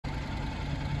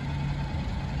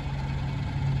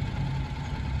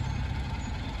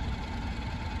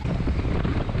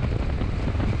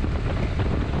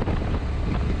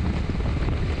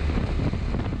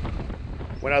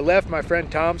When I left my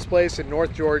friend Tom's place in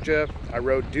North Georgia, I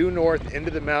rode due north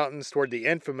into the mountains toward the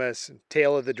infamous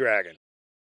Tail of the Dragon.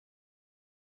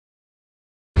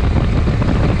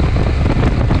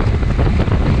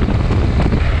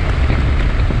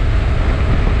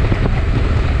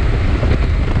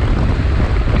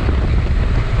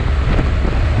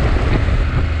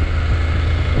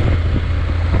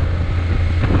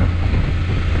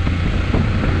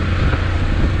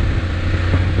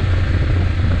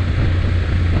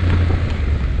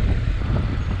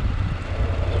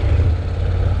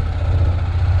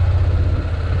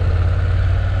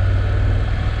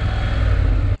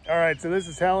 So this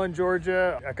is Helen,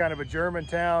 Georgia, a kind of a German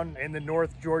town in the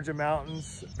North Georgia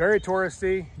mountains. Very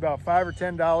touristy, about $5 or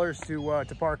 $10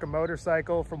 to park a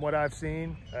motorcycle from what I've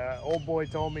seen. Old boy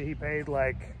told me he paid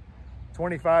like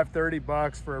 25, 30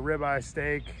 bucks for a ribeye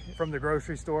steak from the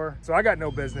grocery store. So I got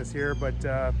no business here, but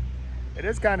it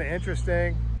is kind of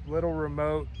interesting. Little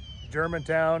remote German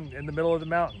town in the middle of the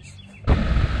mountains.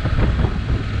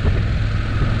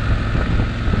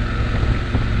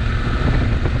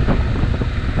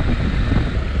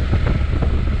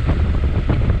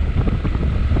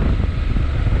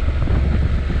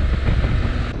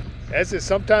 As is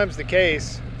sometimes the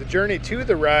case, the journey to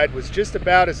the ride was just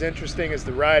about as interesting as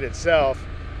the ride itself,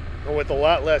 but with a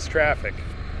lot less traffic.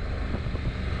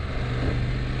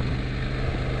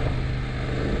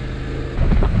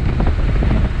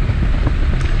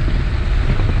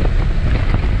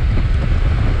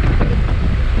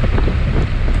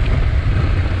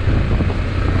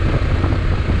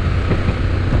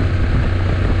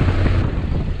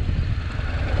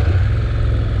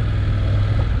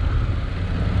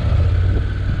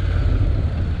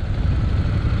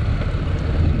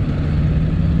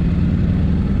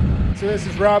 So this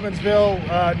is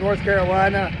Robbinsville, North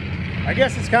Carolina. I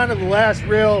guess it's kind of the last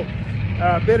real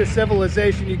bit of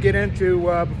civilization you get into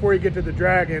before you get to the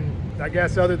Dragon, I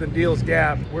guess, other than Deal's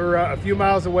Gap. We're a few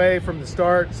miles away from the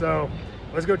start, so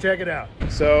let's go check it out.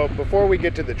 So before we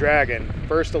get to the Dragon,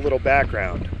 first a little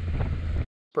background.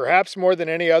 Perhaps more than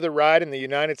any other ride in the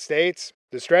United States,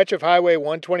 the stretch of Highway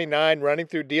 129 running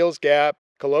through Deal's Gap,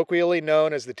 colloquially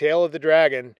known as the Tail of the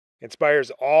Dragon,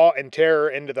 inspires awe and terror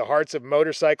into the hearts of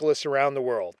motorcyclists around the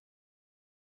world.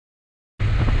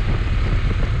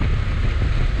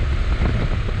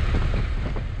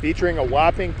 Featuring a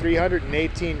whopping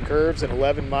 318 curves and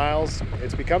 11 miles,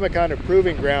 it's become a kind of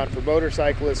proving ground for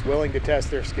motorcyclists willing to test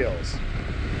their skills.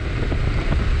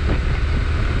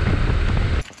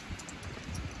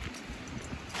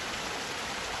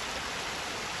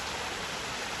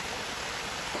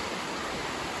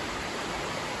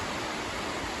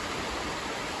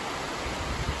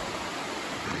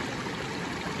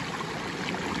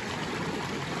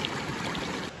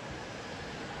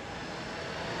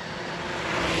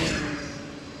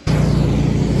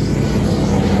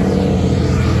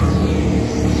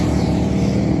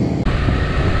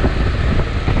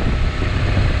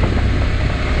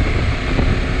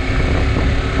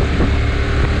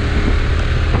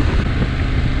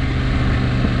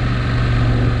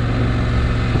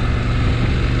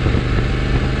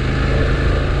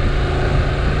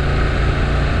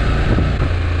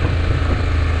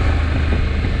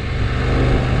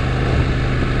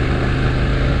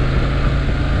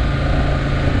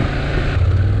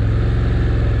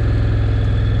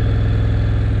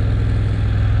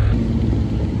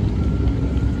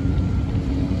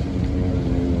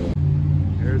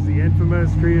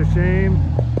 Tree of Shame.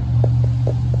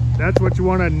 That's what you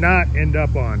want to not end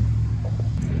up on.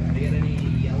 Do you get any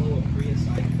yellow Prius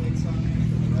side plates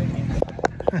on the right hand?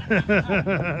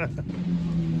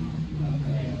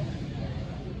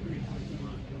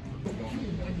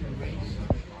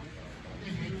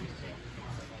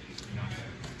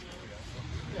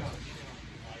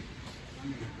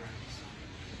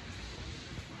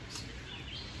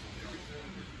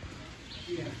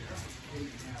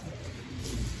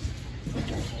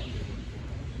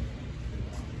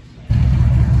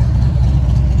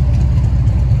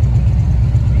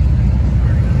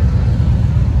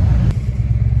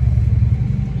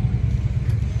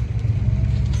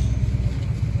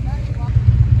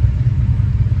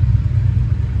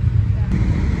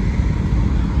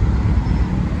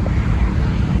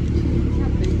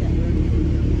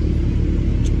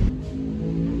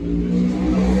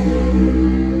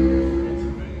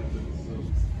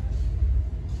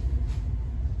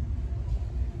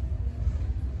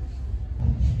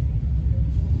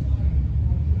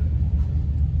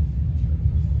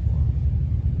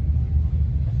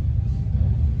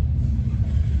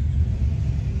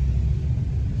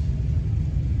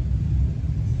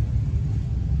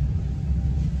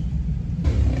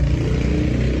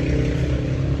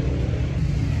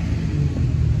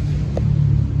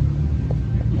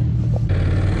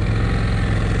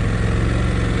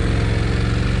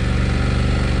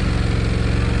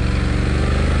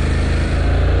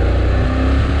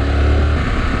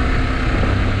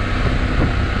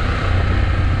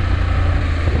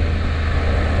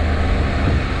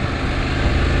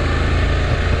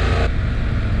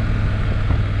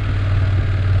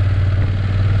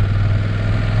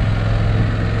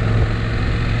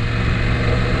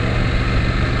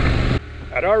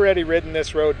 already ridden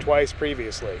this road twice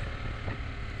previously.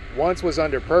 Once was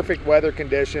under perfect weather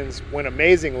conditions when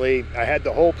amazingly I had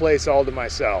the whole place all to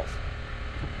myself.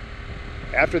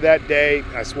 After that day,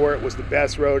 I swore it was the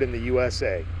best road in the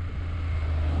USA.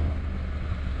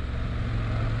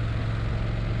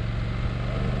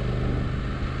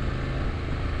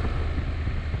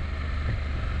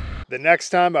 The next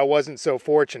time I wasn't so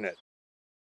fortunate.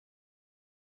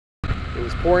 It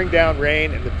was pouring down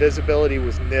rain and the visibility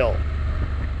was nil.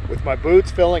 With my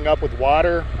boots filling up with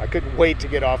water, I couldn't wait to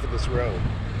get off of this road.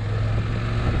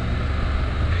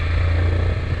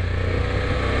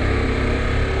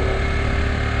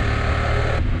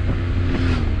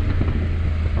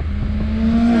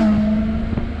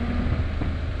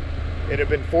 It had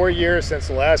been 4 years since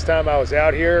the last time I was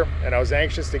out here, and I was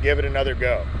anxious to give it another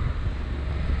go.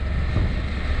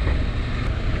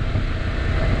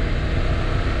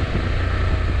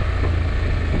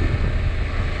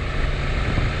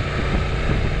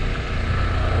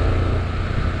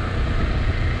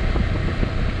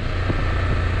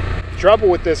 The trouble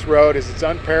with this road is its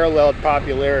unparalleled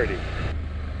popularity.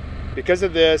 Because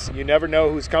of this, you never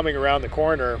know who's coming around the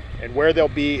corner and where they'll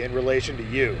be in relation to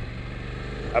you.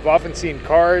 I've often seen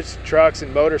cars, trucks,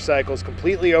 and motorcycles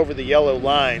completely over the yellow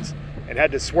lines and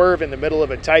had to swerve in the middle of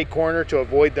a tight corner to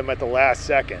avoid them at the last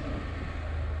second.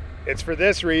 It's for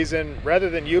this reason,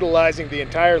 rather than utilizing the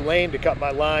entire lane to cut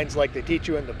my lines like they teach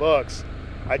you in the books,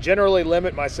 I generally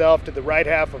limit myself to the right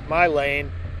half of my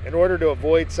lane in order to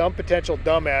avoid some potential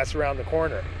dumbass around the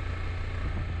corner.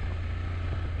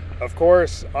 Of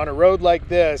course, on a road like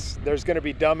this, there's going to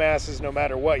be dumbasses no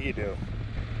matter what you do.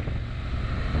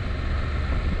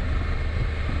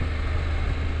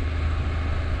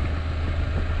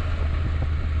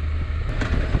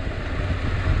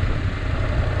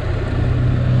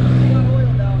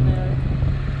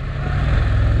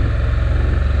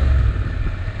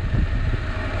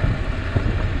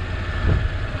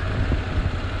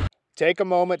 Take a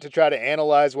moment to try to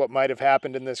analyze what might have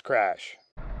happened in this crash.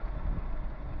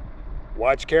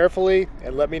 Watch carefully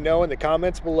and let me know in the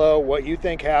comments below what you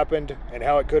think happened and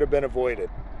how it could have been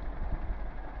avoided.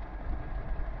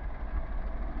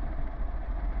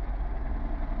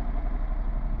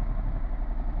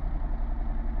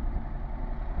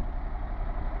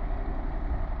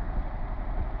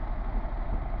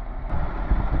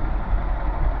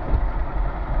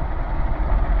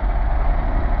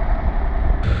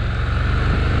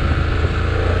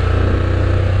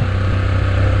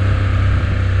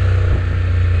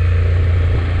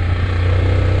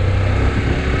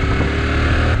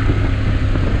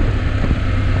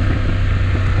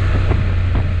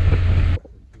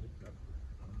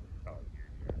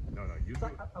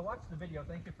 I watched the video.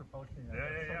 Thank you for posting it.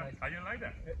 Yeah. Nice. How you like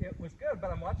that? It was good, but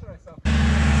I'm watching myself.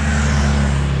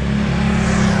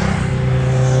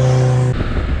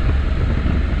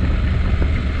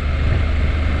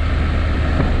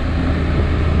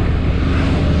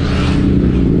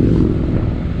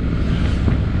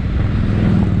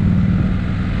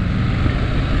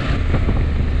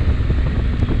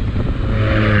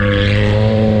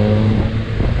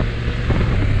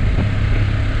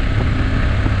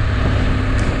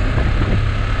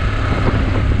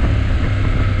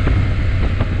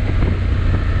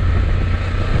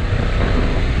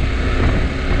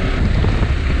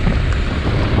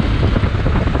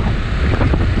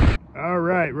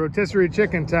 Rotisserie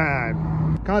chicken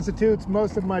time. Constitutes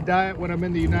most of my diet when I'm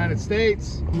in the United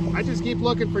States. I just keep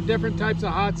looking for different types of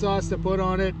hot sauce to put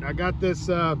on it. I got this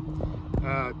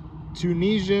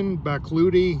Tunisian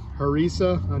bakludi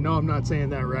harissa. I know I'm not saying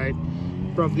that right.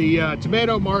 From the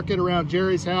tomato market around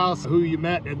Jerry's house, who you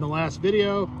met in the last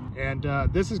video. And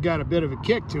this has got a bit of a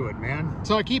kick to it, man.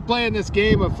 So I keep playing this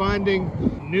game of finding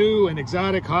new and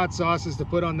exotic hot sauces to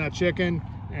put on that chicken.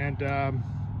 And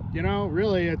you know,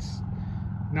 really it's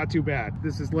not too bad.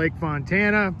 This is Lake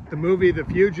Fontana. The movie The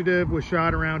Fugitive was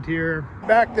shot around here.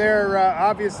 Back there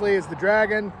obviously is the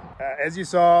Dragon. As you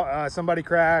saw, somebody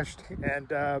crashed and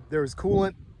there was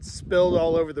coolant spilled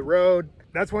all over the road.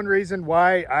 That's one reason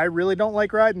why I really don't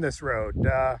like riding this road.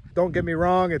 Don't get me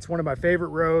wrong, it's one of my favorite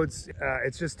roads.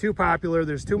 It's just too popular.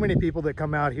 There's too many people that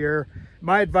come out here.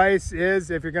 My advice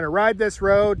is, if you're gonna ride this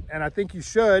road, and I think you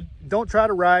should, don't try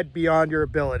to ride beyond your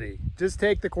ability. Just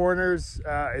take the corners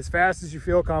as fast as you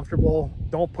feel comfortable.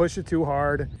 Don't push it too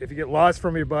hard. If you get lost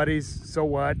from your buddies, so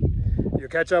what? You'll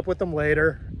catch up with them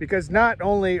later. Because not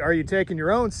only are you taking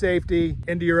your own safety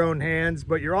into your own hands,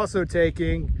 but you're also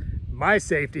taking my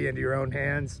safety into your own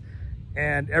hands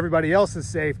and everybody else's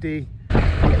safety.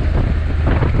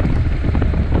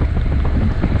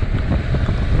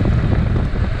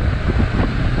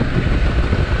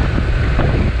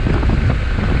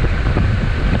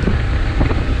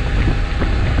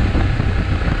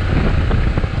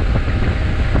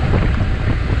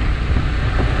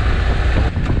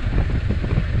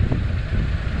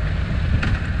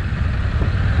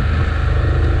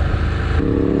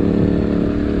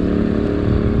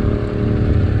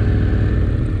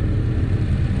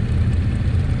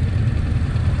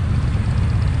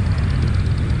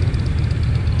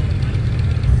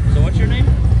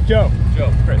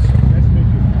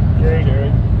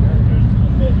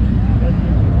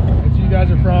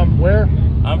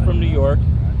 York.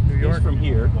 New York? He's from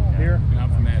here. Here? I'm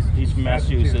from Massachusetts. He's from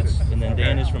Massachusetts. And then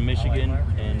Dan is from Michigan,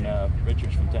 and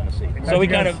Richard's from Tennessee. So we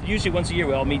kind of, usually once a year,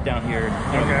 we all meet down here. We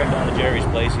come down to Jerry's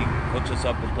place. He hooks us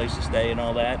up with a place to stay and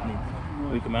all that.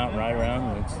 And we come out and ride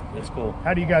around, and it's cool.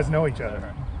 How do you guys know each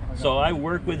other? So I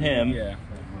work with him. Yeah.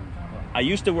 I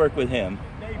used to work with him.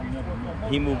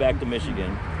 He moved back to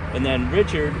Michigan. And then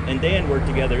Richard and Dan worked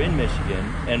together in Michigan.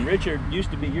 And Richard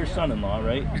used to be your son-in-law,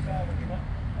 right?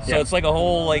 So it's like a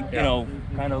whole, like, you know,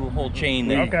 kind of a whole chain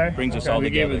that brings us all We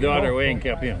together. gave his daughter away and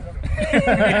kept him.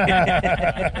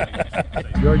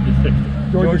 Georgia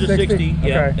 60. Georgia 60,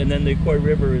 yeah. Okay. And then the Coy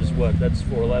River is what? That's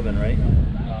 411, right?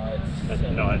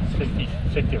 No,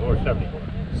 it's 6474.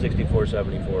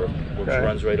 6474, which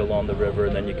runs right along the river,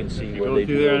 and then you can see You where go they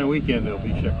through there on the weekend, they'll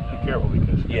be careful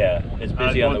because it's I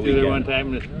busy on was the going through there one weekend. time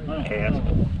and this ass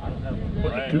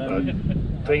put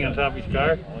the thing on top of his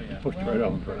car, pushed it right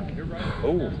off in front of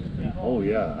me. Oh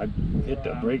yeah, I hit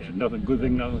the brakes and nothing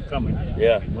was coming.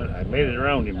 Yeah. I made it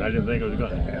around him, but I didn't think it was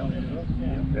going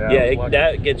to.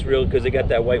 That gets real because they got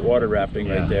that white water rafting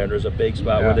right there. And there's a big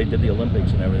spot where they did the Olympics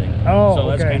and everything. Oh, so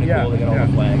that's kind of cool. They got all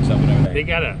the flags up and everything. They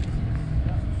got a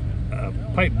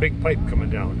big pipe coming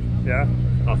down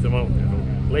off the mountain, there's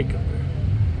a lake up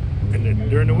there. And then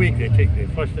during the week they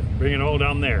flush it, bring it all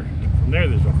down there. From there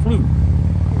there's a flute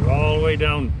goes all the way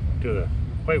down to the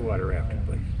whitewater rafting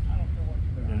place.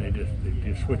 And they just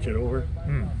switch it over.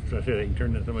 So I say they can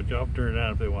turn that so much off, turn it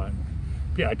on if they want.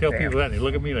 Yeah, I tell people that and they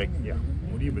look at me like,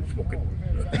 what have you been smoking?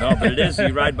 No, but it is. You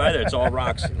ride by there, it's all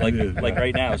rocks. Like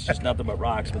right now, it's just nothing but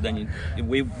rocks. But then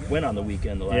we went on the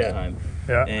weekend the last time.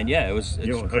 And it's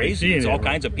crazy. It's all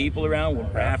kinds of people around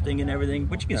with rafting and everything.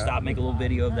 But you can stop, make a little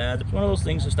video of that. It's one of those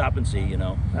things to stop and see, you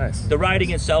know. Nice. The riding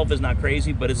itself is not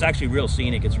crazy, but it's actually real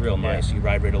scenic. It's real nice. You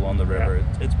ride right along the river.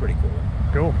 It's pretty cool.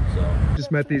 Cool. So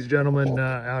just met these gentlemen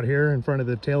out here in front of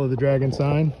the Tail of the Dragon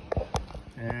sign.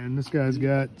 And this guy's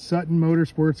got Sutton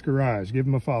Motorsports Garage. Give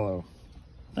him a follow.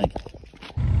 Thank you.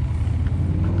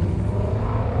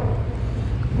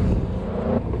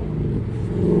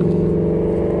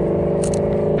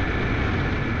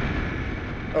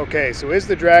 Okay, so is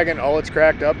the Dragon all it's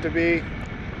cracked up to be?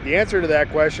 The answer to that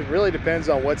question really depends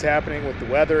on what's happening with the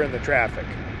weather and the traffic.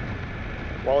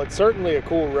 While it's certainly a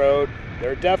cool road,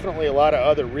 there are definitely a lot of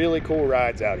other really cool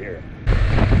rides out here.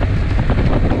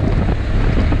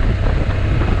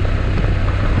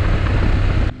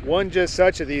 One just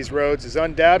such of these roads is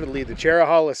undoubtedly the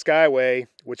Cherohala Skyway,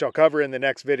 which I'll cover in the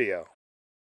next video.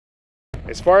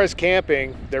 As far as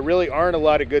camping, there really aren't a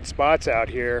lot of good spots out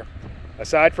here,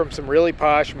 aside from some really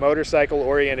posh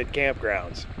motorcycle-oriented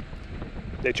campgrounds.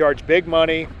 They charge big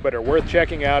money, but are worth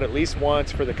checking out at least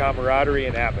once for the camaraderie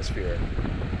and atmosphere.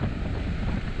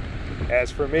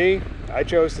 As for me, I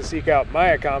chose to seek out my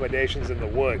accommodations in the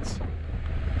woods.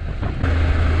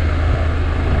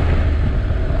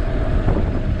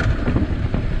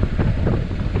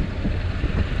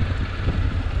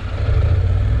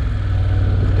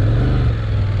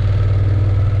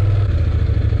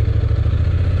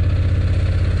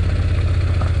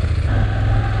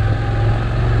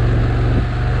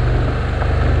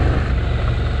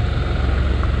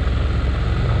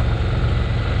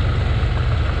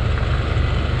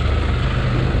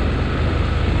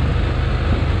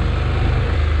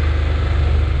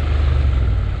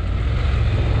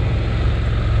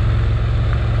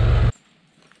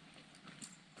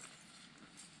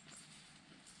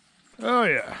 Oh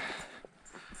yeah,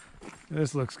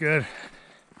 this looks good.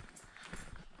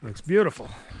 Looks beautiful.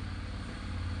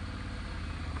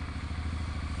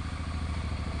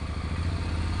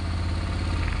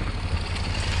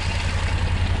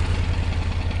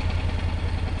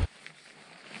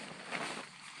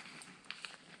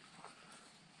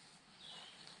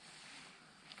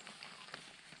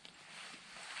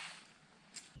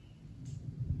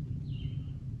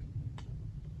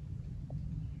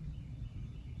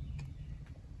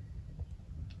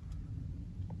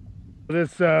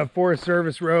 This Forest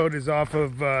Service road is off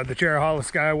of the Cherohala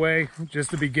Skyway, just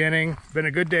the beginning. Been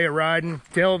a good day of riding.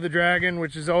 Tail of the Dragon,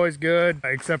 which is always good,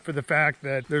 except for the fact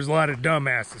that there's a lot of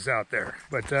dumbasses out there.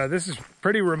 But this is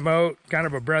pretty remote, kind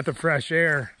of a breath of fresh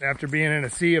air after being in a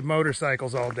sea of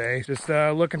motorcycles all day. Just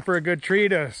looking for a good tree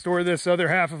to store this other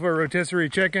half of a rotisserie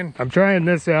chicken. I'm trying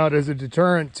this out as a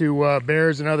deterrent to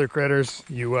bears and other critters.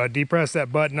 You depress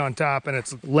that button on top and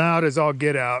it's loud as all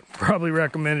get out. Probably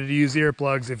recommended to use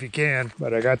earplugs if you can.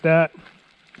 But I got that,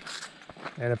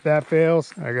 and if that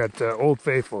fails, I got Old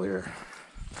Faithful here.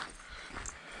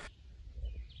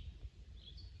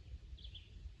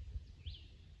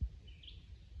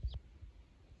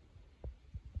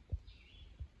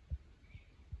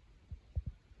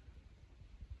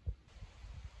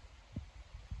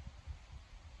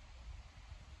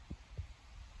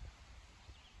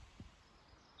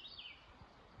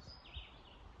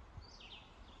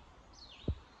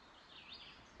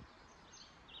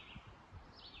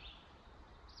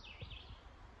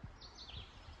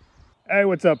 Hey,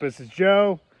 what's up? This is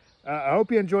Joe. I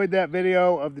hope you enjoyed that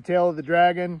video of the tail of the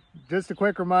dragon. Just a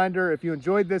quick reminder, if you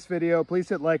enjoyed this video, please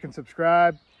hit like and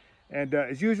subscribe. And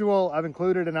as usual, I've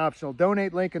included an optional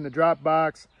donate link in the drop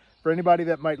box for anybody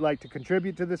that might like to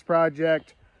contribute to this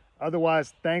project.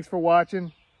 Otherwise, thanks for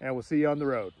watching, and we'll see you on the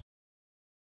road.